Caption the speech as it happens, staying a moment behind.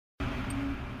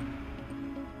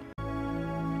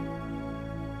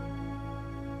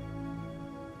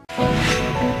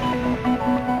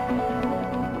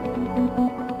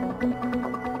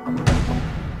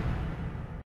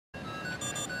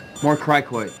More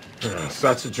cricoid.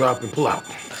 Starts to drop and pull out.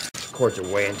 Chords are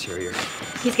way anterior.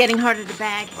 He's getting harder to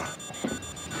bag.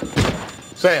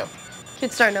 Sam.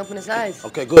 Should start to open his eyes.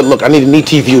 Okay, good. Look, I need an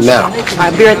ETView now.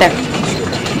 I'll be right there.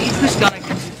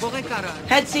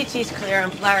 Head CT's clear.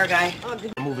 I'm flower guy.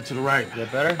 Move it to the right. Is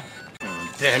that better?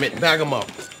 Damn it, bag him up.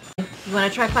 You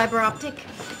want to try fiber optic?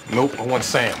 Nope, I want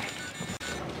Sam.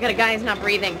 I got a guy who's not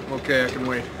breathing. Okay, I can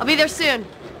wait. I'll be there soon.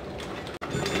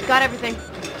 Got everything.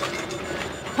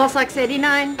 Pulse ox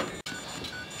 89.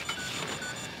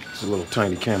 There's a little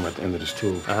tiny camera at the end of this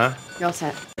tube. Uh-huh. You're all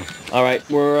set. All right,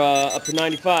 we're up to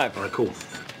 95. All right, cool.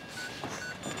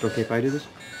 It's okay if I do this?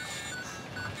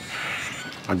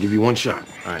 I'll give you one shot.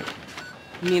 All right.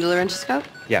 Need a laryngoscope?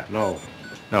 Yeah. No.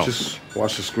 Just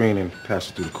watch the screen and pass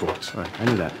it through the chords. All right, I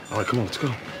knew that. All right, come on, let's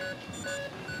go.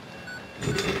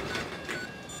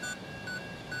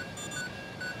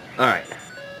 All right.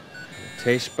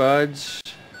 Taste buds,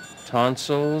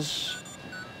 tonsils,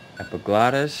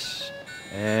 epiglottis,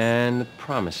 and the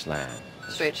promised land.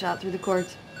 Straight shot through the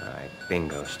cords. All right,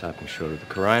 bingo. Stopping short of the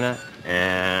carina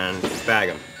and bag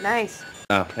 'em. Nice.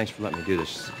 Thanks for letting me do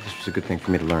this. This was a good thing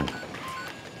for me to learn.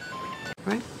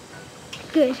 Right?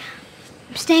 Good.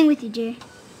 I'm staying with you, Jerry.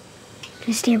 I'm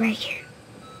gonna stay right here.